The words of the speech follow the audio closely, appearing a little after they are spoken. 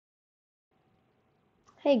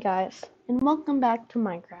Hey guys, and welcome back to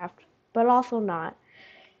Minecraft, but also not.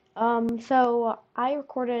 So I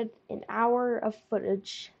recorded an hour of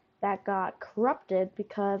footage that got corrupted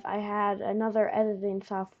because I had another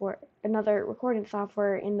recording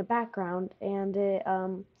software in the background, and it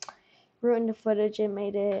ruined the footage and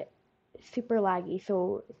made it super laggy.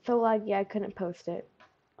 So laggy I couldn't post it.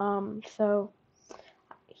 So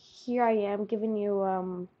here I am giving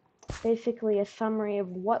you basically a summary of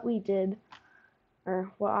what we did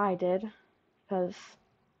or what I did, because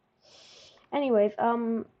anyways,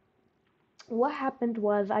 what happened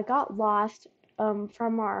was I got lost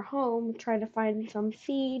from our home trying to find some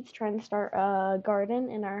seeds, trying to start a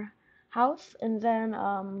garden in our house, and then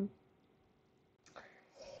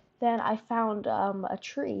I found a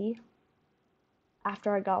tree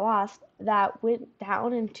after I got lost that went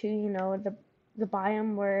down into the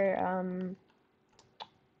biome where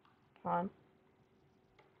on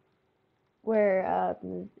where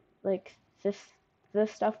like this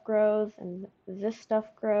this stuff grows and this stuff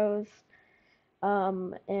grows.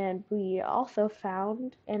 And we also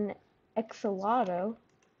found an axolotl.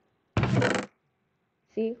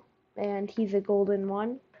 See? And he's a golden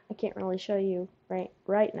one. I can't really show you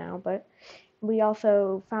right now, but we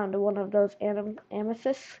also found one of those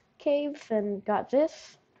amethyst caves and got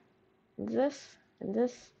this, and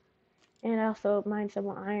this, and I also mined some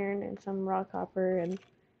iron and some raw copper and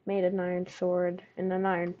made an iron sword and an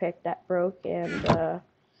iron pick that broke, and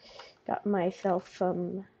got myself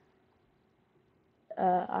some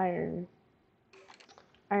iron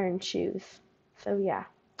shoes. So yeah,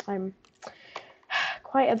 I'm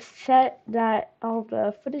quite upset that all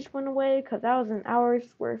the footage went away because that was an hour's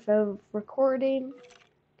worth of recording.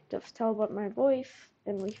 Just tell about my voice,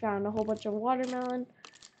 and we found a whole bunch of watermelon.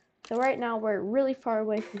 So right now we're really far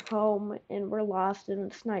away from home and we're lost and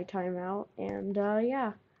it's nighttime out. And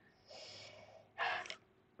yeah,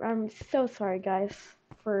 I'm so sorry guys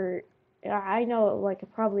for. I know like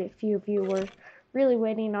probably a few of you were really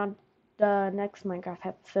waiting on the next Minecraft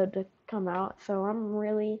episode to come out. So I'm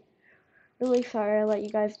really sorry I let you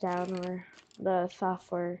guys down, or the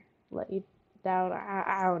software let you down.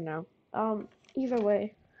 I don't know. Either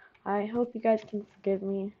way, I hope you guys can forgive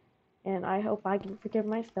me, and I hope I can forgive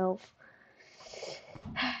myself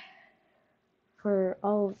for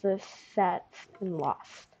all of this that's been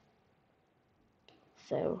lost.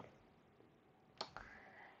 So,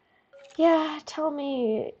 yeah, tell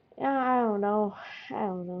me. I don't know. I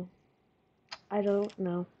don't know. I don't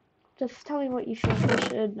know. Just tell me what you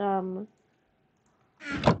think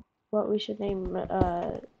what we should name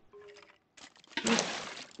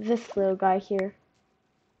this little guy here.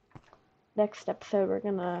 Next episode, we're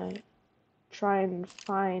gonna try and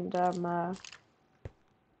find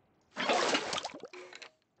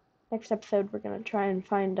next episode we're gonna try and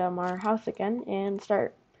find our house again and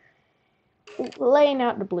start laying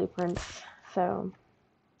out the blueprints. So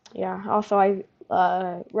yeah, also I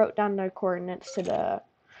wrote down the coordinates to the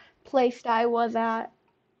place that I was at,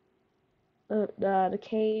 the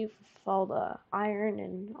cave with all the iron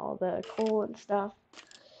and all the coal and stuff.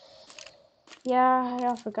 Yeah, I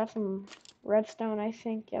also got some redstone, I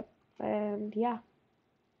think. Yep. And yeah,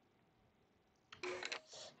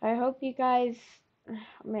 I hope you guys,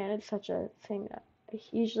 man, it's such a thing that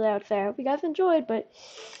usually I would say I hope you guys enjoyed, but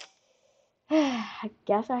I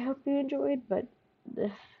guess I hope you enjoyed, but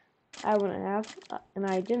I wouldn't have, and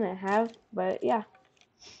I didn't have, but yeah.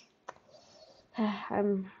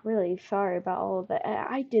 I'm really sorry about all of that.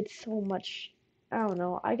 I did so much, I don't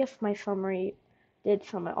know, I guess my summary did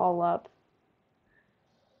sum it all up.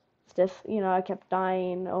 It's just, I kept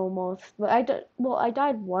dying almost, but I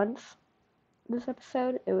died once this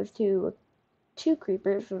episode. It was to two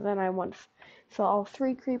creepers, and then I once saw all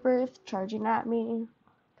three creepers charging at me,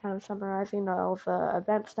 kind of summarizing all the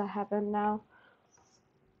events that happened now.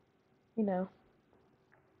 You know,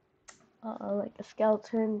 like a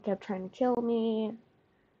skeleton kept trying to kill me,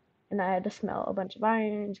 and I had to smell a bunch of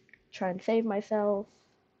iron to try and save myself.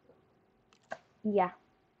 Yeah,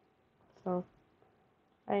 so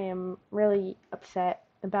I am really upset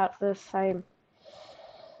about this. I'm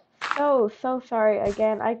so sorry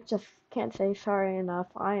again. I just can't say sorry enough.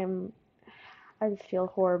 I just feel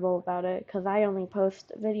horrible about it because I only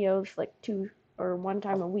post videos like two or one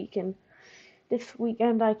time a week, and this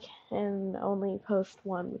weekend I can only post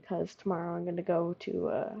one because tomorrow I'm gonna go to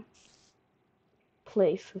a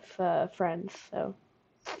place with friends. So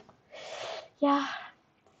yeah,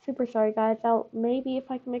 super sorry guys. I'll maybe if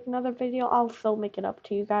I can make another video, I'll still make it up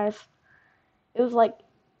to you guys. It was like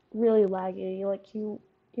really laggy. Like you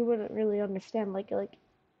wouldn't really understand. Like I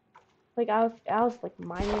was like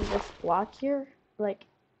mining this block here. Like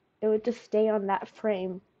it would just stay on that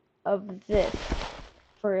frame of this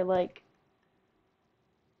for I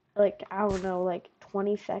don't know, like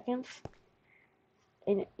 20 seconds,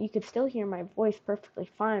 and you could still hear my voice perfectly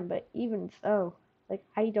fine, but even so, like,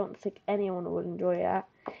 I don't think anyone would enjoy that,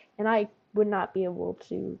 and I would not be able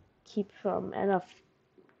to keep enough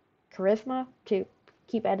charisma to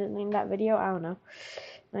keep editing that video. I don't know.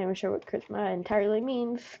 Not even sure what charisma entirely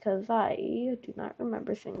means, because I do not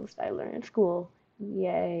remember things I learned in school.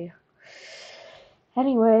 Yay.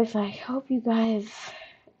 Anyways, I hope you guys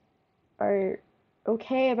are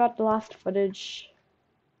okay about the lost footage.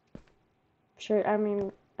 Sure, I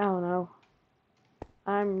mean, I don't know.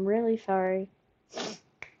 I'm really sorry.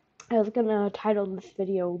 I was gonna title this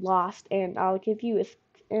video "Lost," and I'll give you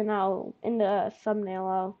in the thumbnail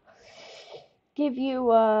I'll give you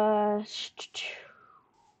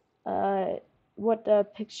what the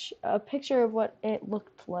picture a picture of what it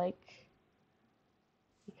looked like,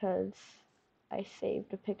 because I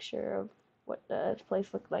saved a picture of what the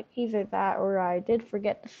place looked like. Either that or I did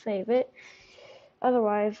forget to save it.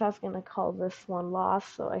 Otherwise, I was gonna call this one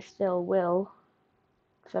 "Lost," so I still will.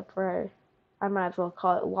 Except for I might as well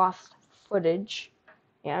call it "Lost Footage."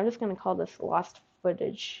 Yeah, I'm just gonna call this "Lost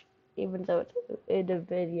Footage," even though the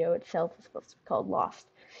video itself is supposed to be called "Lost."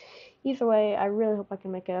 Either way, I really hope I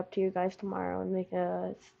can make it up to you guys tomorrow and make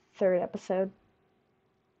a third episode.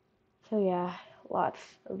 So yeah,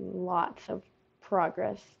 lots of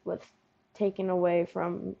progress was taken away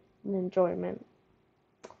from enjoyment.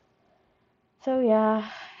 So yeah,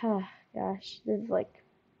 gosh, this is like,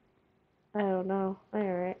 I don't know.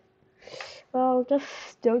 Alright. Well,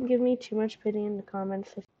 just don't give me too much pity in the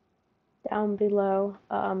comments down below.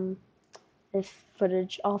 This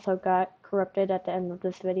footage also got corrupted at the end of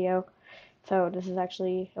this video, so this is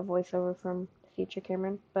actually a voiceover from the future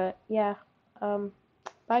Cameron. But yeah,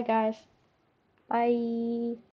 bye guys. Bye.